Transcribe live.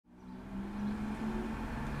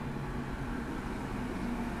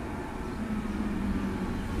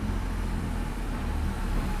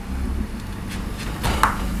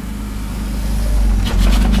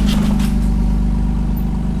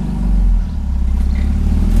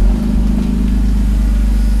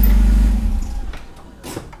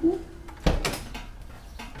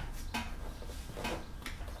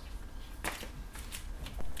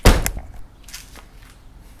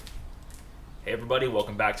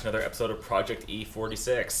back to another episode of Project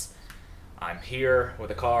E46. I'm here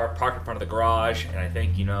with a car parked in front of the garage, and I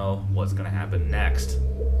think you know what's going to happen next.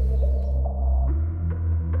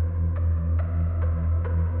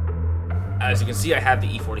 As you can see, I have the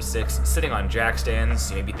E46 sitting on jack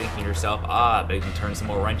stands. You may be thinking to yourself, but you can turn some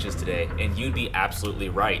more wrenches today. And you'd be absolutely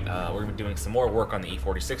right. We're going to be doing some more work on the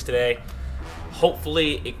E46 today.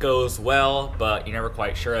 Hopefully it goes well, but you're never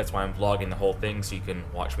quite sure. That's why I'm vlogging the whole thing, so you can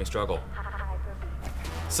watch me struggle.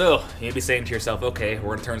 So, you may be saying to yourself, okay,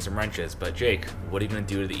 we're going to turn some wrenches, but Jake, what are you going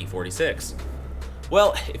to do to the E46?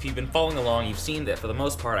 Well, if you've been following along, you've seen that for the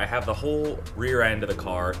most part, I have the whole rear end of the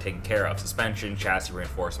car taken care of. Suspension, chassis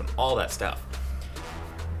reinforcement, all that stuff.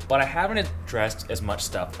 But I haven't addressed as much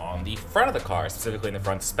stuff on the front of the car, specifically in the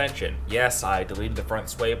front suspension. Yes, I deleted the front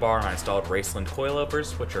sway bar and I installed Raceland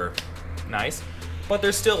coilovers, which are nice, but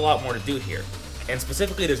there's still a lot more to do here. And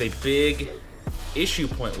specifically, there's a big issue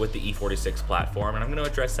point with the E46 platform, and I'm going to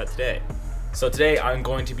address that today. So today, I'm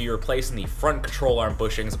going to be replacing the front control arm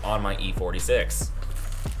bushings on my E46.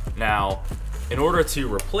 Now, in order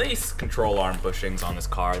to replace control arm bushings on this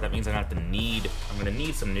car, that means I'm going to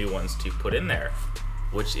need some new ones to put in there,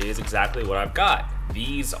 which is exactly what I've got.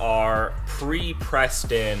 These are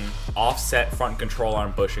pre-pressed in offset front control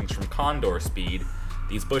arm bushings from Condor Speed.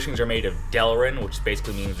 These bushings are made of delrin, which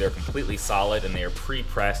basically means they're completely solid and they are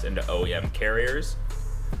pre-pressed into OEM carriers.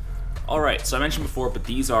 Alright, so I mentioned before, but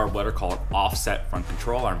these are what are called offset front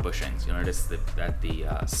control arm bushings. You'll notice that the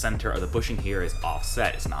center of the bushing here is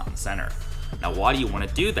offset, it's not in the center. Now, why do you want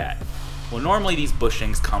to do that? Well, normally these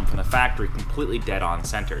bushings come from the factory completely dead on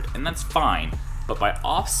centered, and that's fine, but by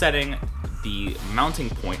offsetting the mounting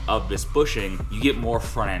point of this bushing, you get more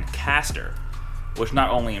front end caster, which not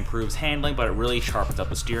only improves handling, but it really sharpens up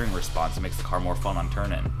the steering response and makes the car more fun on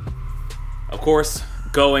turn-in. Of course,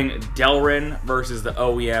 going delrin versus the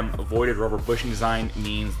OEM avoided rubber bushing design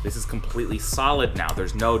means this is completely solid now.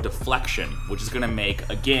 There's no deflection, which is going to make,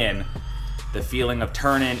 again, the feeling of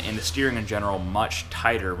turn-in and the steering in general much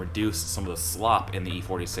tighter, reduce some of the slop in the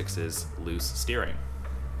E46's loose steering.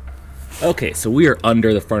 Okay, so we are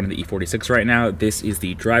under the front of the E46 right now. This is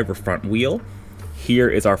the driver front wheel. Here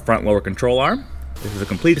is our front lower control arm. This is a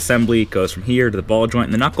complete assembly. It goes from here to the ball joint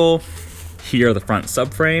in the knuckle. Here are the front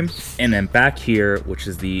subframe, and then back here, which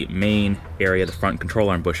is the main area, the front control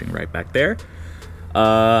arm bushing right back there.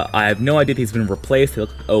 I have no idea if these have been replaced. They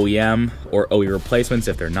look like OEM or OE replacements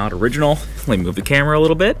if they're not original. Let me move the camera a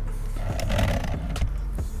little bit.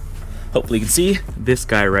 Hopefully you can see this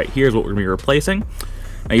guy right here is what we're going to be replacing.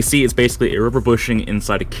 Now you see it's basically a rubber bushing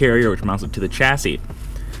inside a carrier which mounts it to the chassis.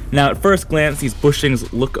 Now at first glance these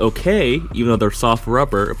bushings look okay, even though they're soft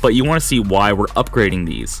rubber, but you want to see why we're upgrading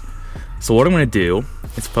these. So what I'm going to do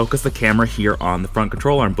is focus the camera here on the front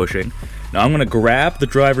control arm bushing. Now I'm going to grab the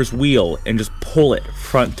driver's wheel and just pull it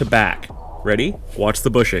front to back. Ready? Watch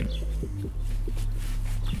the bushing.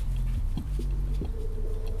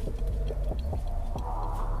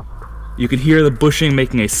 You can hear the bushing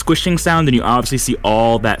making a squishing sound, and you obviously see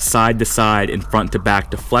all that side to side and front to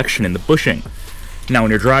back deflection in the bushing. Now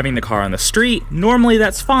when you're driving the car on the street, normally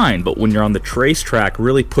that's fine, but when you're on the racetrack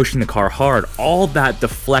really pushing the car hard, all that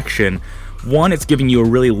deflection, one, it's giving you a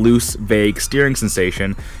really loose, vague steering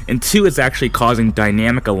sensation, and two, it's actually causing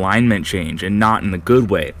dynamic alignment change, and not in the good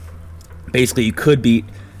way. Basically, you could be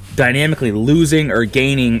dynamically losing or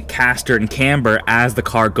gaining caster and camber as the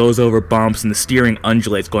car goes over bumps and the steering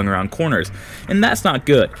undulates going around corners, and that's not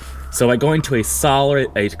good. So by going to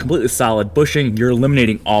a completely solid bushing, you're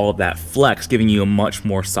eliminating all of that flex, giving you a much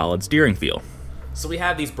more solid steering feel. So we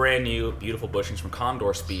have these brand new, beautiful bushings from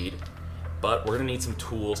Condor Speed, but we're gonna need some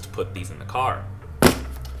tools to put these in the car.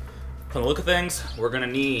 From the look of things, we're gonna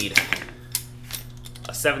need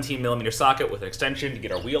a 17mm socket with an extension to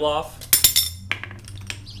get our wheel off,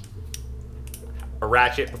 a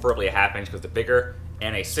ratchet, preferably a 1/2 inch because they're bigger,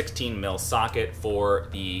 and a 16mm socket for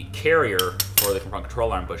the carrier for the front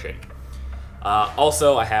control arm bushing.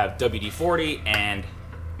 Also, I have WD-40 and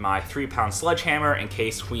my 3-pound sledgehammer in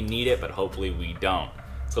case we need it, but hopefully we don't.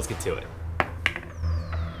 So let's get to it.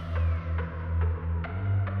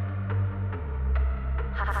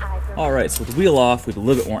 Alright, so with the wheel off, we have a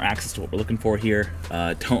little bit more access to what we're looking for here.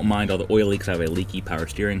 Don't mind all the oil leaks. I have a leaky power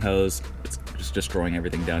steering hose. It's just destroying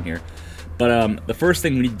everything down here. But the first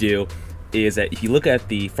thing we need to do is that if you look at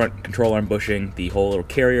the front control arm bushing, the whole little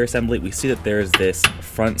carrier assembly, we see that there's this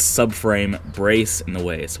front subframe brace in the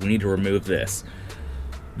way, so we need to remove this.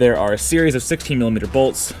 There are a series of 16mm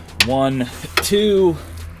bolts, 1, 2,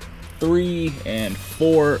 3, and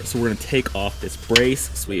 4, so we're going to take off this brace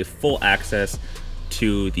so we have full access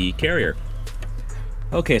to the carrier.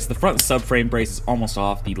 Okay, so the front subframe brace is almost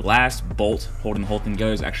off. The last bolt holding the whole thing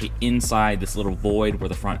together is actually inside this little void where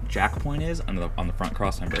the front jack point is on the front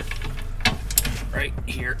crossmember. Right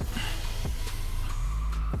here.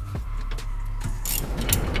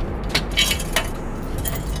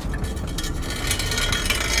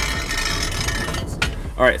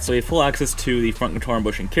 Alright, so we have full access to the front control arm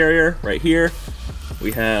bushing carrier right here.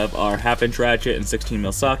 We have our 1/2" ratchet and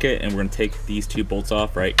 16mm socket, and we're going to take these two bolts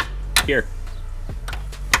off right here.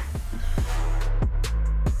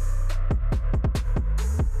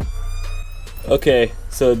 Okay,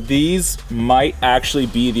 so these might actually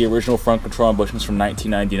be the original front control arm bushings from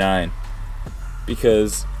 1999.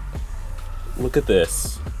 Because, look at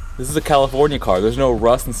this. This is a California car. There's no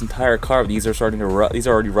rust in this entire car. These are starting to these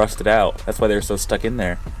are already rusted out. That's why they're so stuck in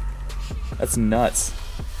there. That's nuts.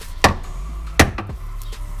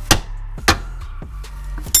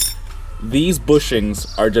 These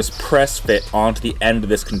bushings are just press fit onto the end of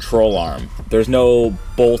this control arm. There's no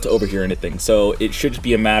bolt over here or anything, so it should just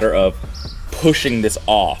be a matter of pushing this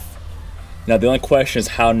off. Now the only question is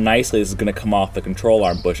how nicely this is going to come off the control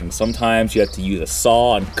arm bushing. Sometimes you have to use a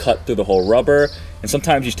saw and cut through the whole rubber, and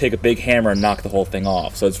sometimes you just take a big hammer and knock the whole thing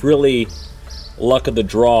off. So it's really luck of the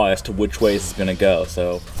draw as to which way this is going to go.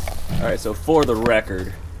 So, alright, so for the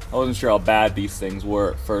record, I wasn't sure how bad these things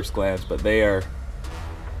were at first glance, but they are...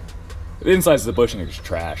 The insides of the bushing are just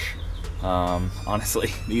trash.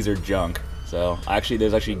 Honestly, these are junk. So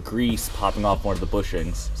there's actually grease popping off one of the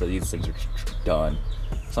bushings, so these things are just done.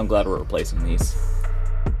 So I'm glad we're replacing these.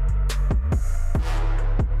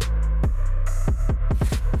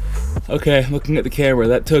 Okay, looking at the camera,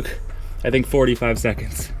 that took, I think, 45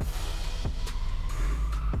 seconds.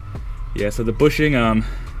 Yeah, so the bushing,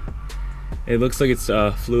 it looks like it's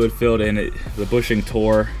fluid filled and the bushing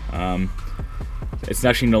tore. It's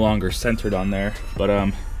actually no longer centered on there, but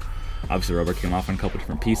obviously the rubber came off on a couple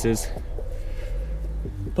different pieces.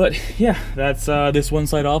 But yeah, that's this one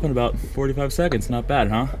side off in about 45 seconds. Not bad,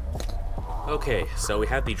 huh? Okay, so we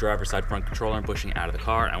have the driver's side front control arm bushing out of the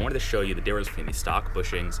car. I wanted to show you the difference between the stock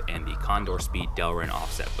bushings and the Condor Speed delrin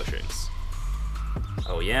offset bushings.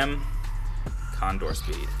 OEM, Condor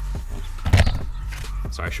Speed.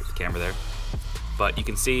 Sorry, I shook the camera there. But you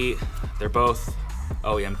can see they're both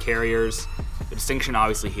OEM carriers. The distinction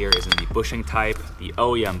obviously here is in the bushing type. The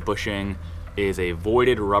OEM bushing is a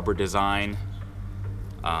voided rubber design.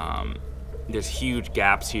 There's huge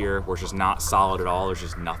gaps here where it's just not solid at all, there's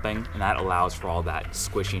just nothing, and that allows for all that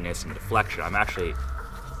squishiness and deflection. I'm not sure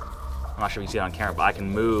if you can see it on camera, but I can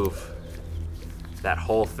move that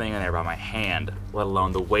whole thing in there by my hand, let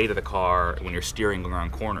alone the weight of the car when you're steering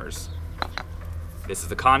around corners. This is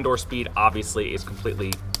the Condor Speed. Obviously it's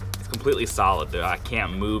completely solid. I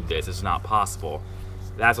can't move this, it's not possible.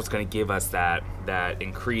 That's what's going to give us that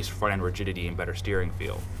increased front end rigidity and better steering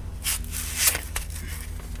feel.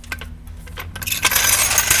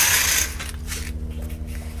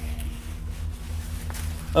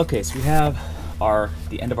 Okay, so we have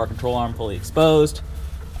the end of our control arm fully exposed.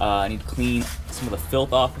 I need to clean some of the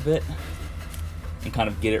filth off of it and kind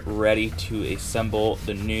of get it ready to assemble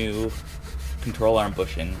the new control arm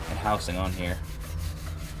bushing and housing on here.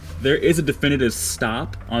 There is a definitive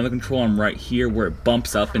stop on the control arm right here where it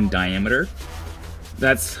bumps up in diameter.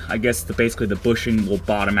 That's, I guess, basically the bushing will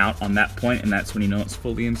bottom out on that point, and that's when you know it's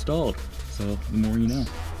fully installed. So the more you know.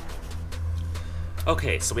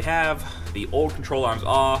 Okay, so we have the old control arms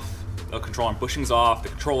off, the control arm bushings off, the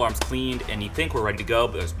control arms cleaned, and you think we're ready to go,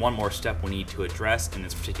 but there's one more step we need to address in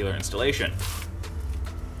this particular installation.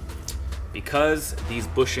 Because these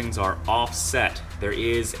bushings are offset, there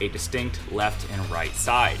is a distinct left and right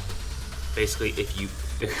side. Basically,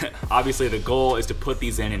 obviously the goal is to put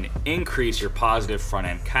these in and increase your positive front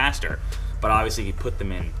end caster. But obviously if you put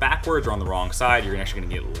them in backwards or on the wrong side, you're actually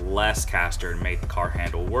gonna get less caster and make the car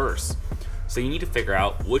handle worse. So you need to figure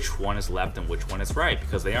out which one is left and which one is right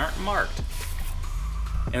because they aren't marked.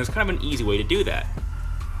 And there's kind of an easy way to do that.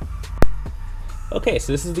 Okay,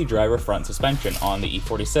 so this is the driver front suspension on the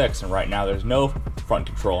E46, and right now there's no front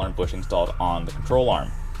control arm bushing installed on the control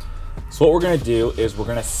arm. So what we're gonna do is we're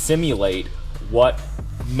gonna simulate what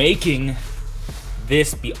making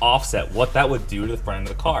this be offset, what that would do to the front end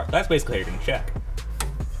of the car. That's basically how you're gonna check.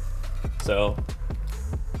 So,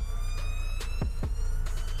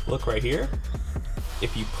 look right here.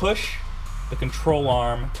 If you push the control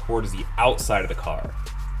arm towards the outside of the car,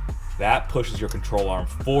 that pushes your control arm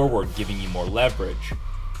forward, giving you more leverage.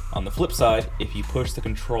 On the flip side, if you push the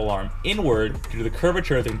control arm inward, due to the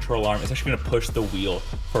curvature of the control arm, it's actually going to push the wheel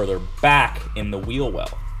further back in the wheel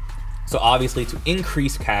well. So obviously to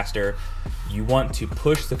increase caster, you want to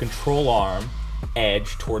push the control arm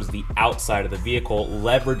edge towards the outside of the vehicle,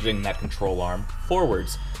 leveraging that control arm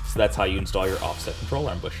forwards. So that's how you install your offset control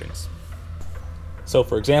arm bushings. So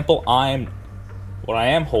for example, what I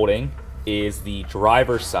am holding is the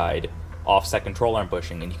driver's side offset control arm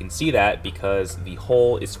bushing, and you can see that because the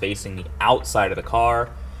hole is facing the outside of the car,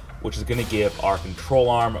 which is going to give our control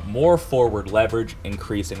arm more forward leverage,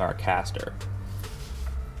 increasing our caster.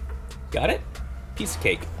 Got it? Piece of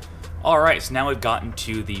cake. Alright, so now we've gotten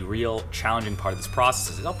to the real challenging part of this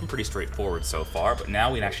process. It's all been pretty straightforward so far, but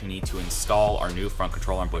now we actually need to install our new front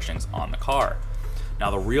control arm bushings on the car.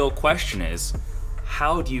 Now the real question is,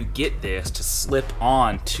 how do you get this to slip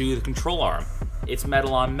on to the control arm? It's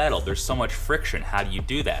metal on metal, there's so much friction, how do you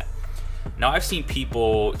do that? Now I've seen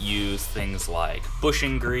people use things like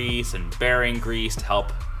bushing grease and bearing grease to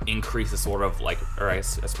help increase the sort of like, or I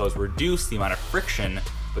suppose reduce the amount of friction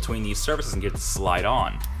between these surfaces and get it to slide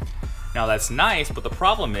on. Now that's nice, but the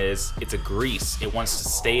problem is it's a grease. It wants to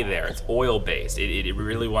stay there. It's oil-based. It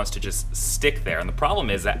really wants to just stick there. And the problem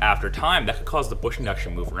is that after time, that could cause the bushing to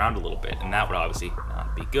actually move around a little bit, and that would obviously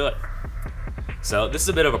not be good. So this is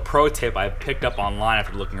a bit of a pro tip I picked up online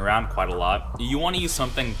after looking around quite a lot. You want to use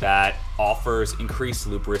something that offers increased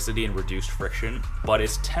lubricity and reduced friction, but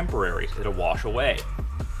is temporary. It'll wash away.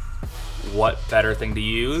 What better thing to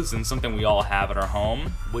use than something we all have at our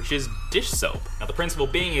home, which is dish soap. Now the principle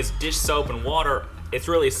being is dish soap and water, it's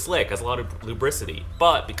really slick, has a lot of lubricity,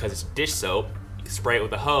 but because it's dish soap, you can spray it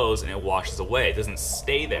with a hose and it washes away. It doesn't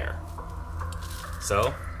stay there.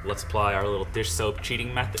 So let's apply our little dish soap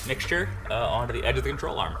cheating method mixture onto the edge of the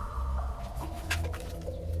control arm.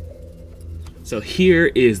 So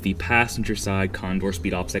here is the passenger side Condor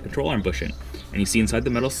Speed offset control arm bushing, and you see inside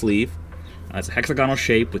the metal sleeve, it's a hexagonal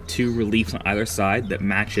shape with two reliefs on either side that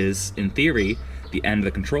matches, in theory, the end of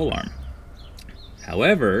the control arm.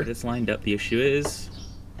 However, it's lined up. The issue is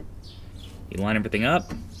you line everything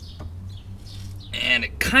up, and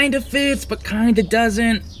it kind of fits, but kind of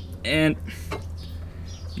doesn't, and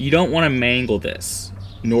you don't want to mangle this,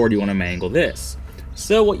 nor do you want to mangle this.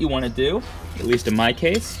 So what you want to do, at least in my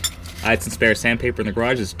case, I had some spare sandpaper in the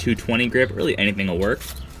garage. It's 220 grip, really anything will work.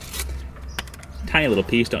 Tiny little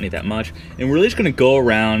piece, don't need that much. And we're really just gonna go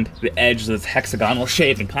around the edge of this hexagonal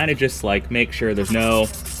shape and kind of just like make sure there's no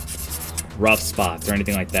rough spots or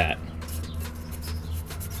anything like that.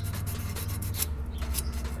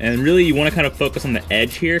 And really you wanna kind of focus on the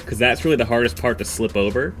edge here because that's really the hardest part to slip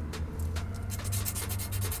over.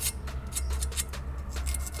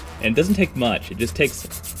 And it doesn't take much, it just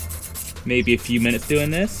takes maybe a few minutes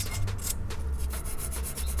doing this.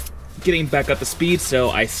 Getting back up to speed, so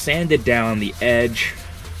I sanded down the edge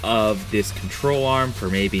of this control arm for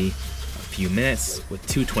maybe a few minutes with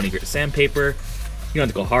 220 grit sandpaper. You don't have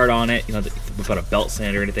to go hard on it, you don't have to whip out a belt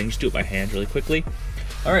sander or anything, just do it by hand really quickly.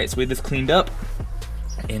 Alright, so we have this cleaned up,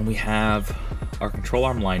 and we have our control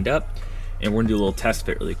arm lined up, and we're gonna do a little test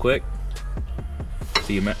fit really quick.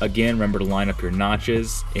 So you, again, remember to line up your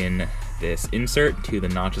notches in this insert to the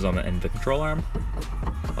notches on the end of the control arm,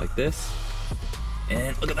 like this.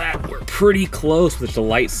 And look at that, we're pretty close with the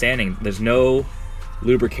light sanding. There's no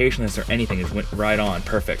lubrication or anything, it just went right on,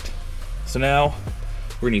 perfect. So now,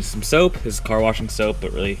 we're gonna need some soap. This is car washing soap,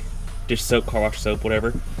 but really dish soap, car wash soap,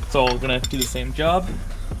 whatever. So we're gonna do the same job.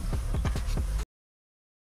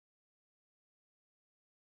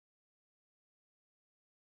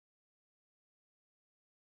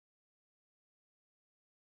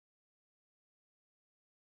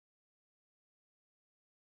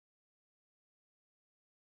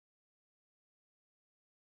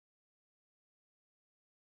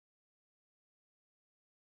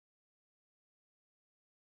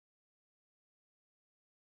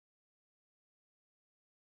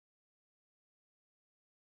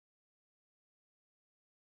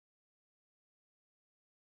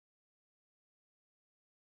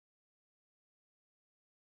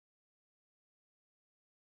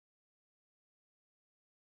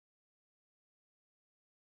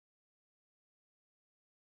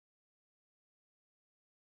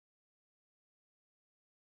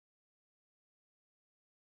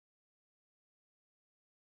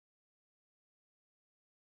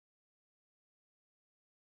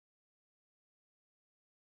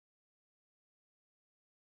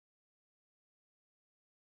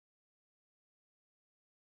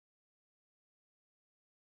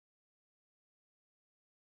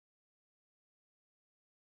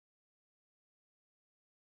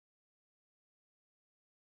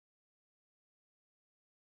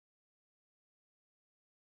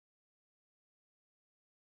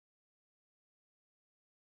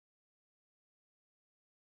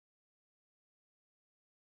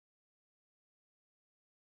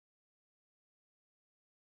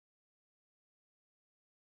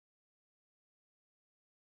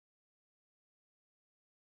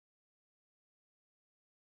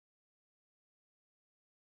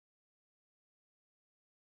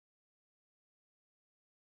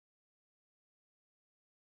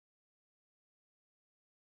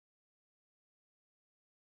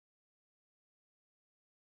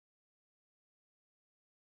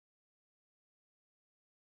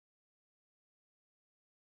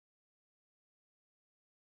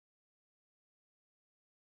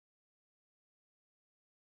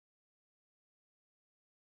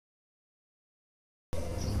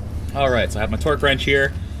 Alright, so I have my torque wrench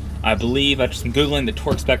here. I believe, I've just been Googling, the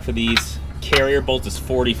torque spec for these carrier bolts is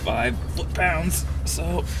 45 foot-pounds.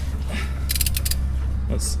 So,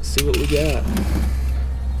 let's see what we got.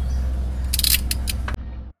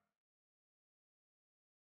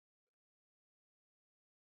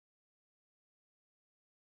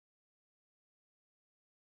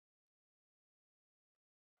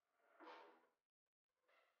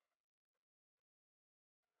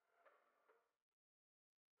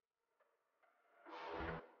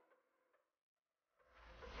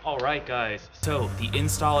 Alright guys, so the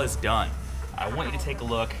install is done. I want you to take a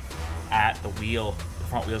look at the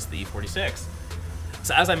front wheels of the E46.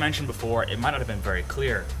 So as I mentioned before, it might not have been very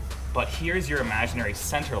clear, but here's your imaginary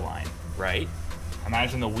center line, right?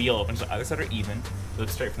 Imagine the wheel opens to either side are even, look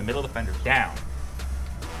straight from the middle of the fender down.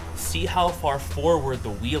 See how far forward the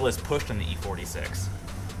wheel is pushed on the E46.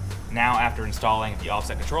 Now after installing the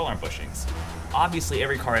offset control arm bushings. Obviously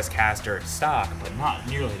every car has caster stock, but not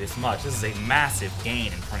nearly this much. This is a massive gain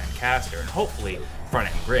in front end caster and hopefully front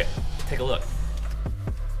end grip. Take a look.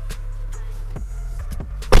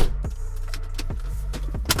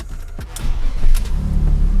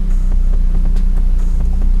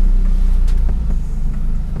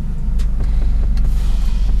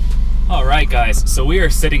 Alright guys, so we are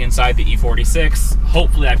sitting inside the E46.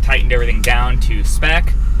 Hopefully I've tightened everything down to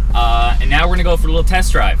spec. And now we're gonna go for a little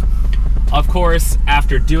test drive. Of course,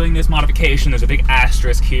 after doing this modification, there's a big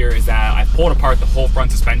asterisk here, is that I pulled apart the whole front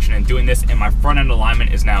suspension and doing this, and my front end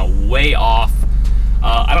alignment is now way off.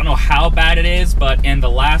 I don't know how bad it is, but in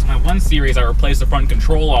my one series, I replaced the front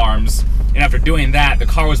control arms, and after doing that, the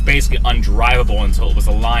car was basically undrivable until it was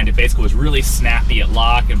aligned. It basically was really snappy at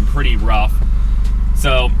lock and pretty rough.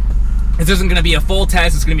 So, this isn't going to be a full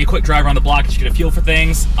test, it's going to be a quick drive around the block just to get a feel for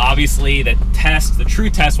things. Obviously, the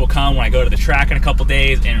true test will come when I go to the track in a couple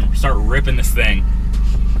days and start ripping this thing.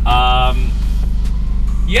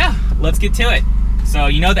 Yeah, let's get to it. So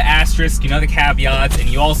you know the asterisk, you know the caveats, and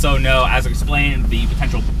you also know, as I explained, the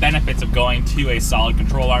potential benefits of going to a solid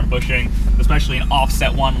control arm bushing, especially an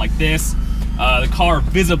offset one like this. The car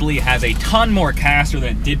visibly has a ton more caster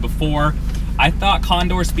than it did before. I thought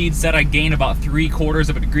Condor Speed said I gained about 3/4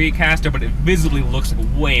 of a degree caster, but it visibly looks like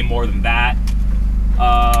way more than that.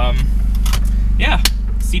 Yeah,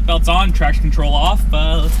 seatbelts on, traction control off.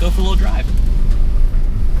 Let's go for a little drive.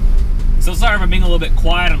 So sorry if I'm being a little bit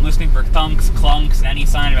quiet. I'm listening for thunks, clunks, and any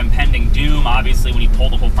sign of impending doom. Obviously, when you pull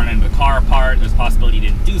the whole front end of the car apart, there's a possibility you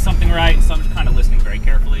didn't do something right, so I'm just kind of listening very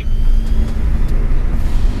carefully.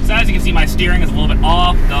 So as you can see, my steering is a little bit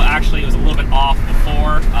off, though actually it was a little bit off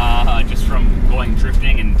before, just from going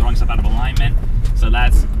drifting and throwing stuff out of alignment. So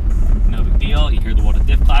that's no big deal. You hear the water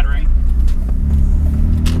diff clattering.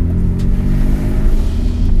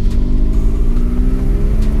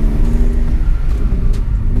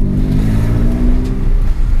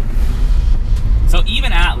 So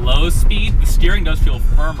even at low speed, the steering does feel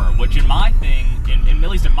firmer, which in my thing, at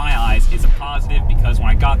least in my eyes, is a positive, because when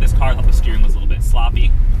I got this car, I thought the steering was a little bit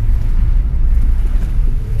sloppy.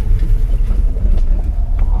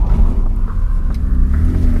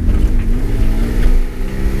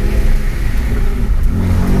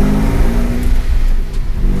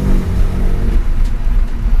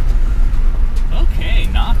 Okay,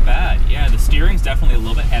 not bad. Yeah, the steering's definitely a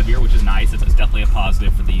little bit heavier, which is nice. It's definitely a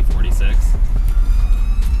positive for the E46.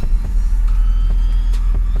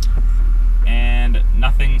 And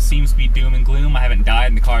nothing seems to be doom and gloom. I haven't died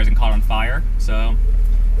and the car hasn't caught on fire, so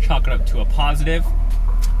chalk it up to a positive.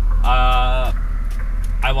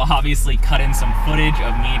 I will obviously cut in some footage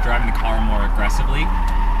of me driving the car more aggressively.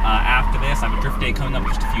 After this, I have a drift day coming up in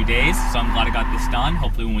just a few days, so I'm glad I got this done.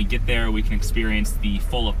 Hopefully when we get there, we can experience the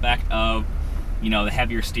full effect of, you know, the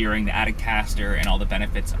heavier steering, the added caster, and all the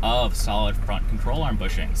benefits of solid front control arm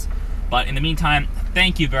bushings. But in the meantime,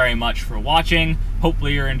 thank you very much for watching.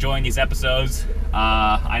 Hopefully you're enjoying these episodes.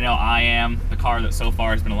 I know I am. The car that so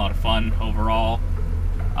far has been a lot of fun overall.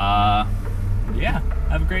 Yeah,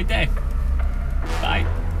 have a great day. Bye.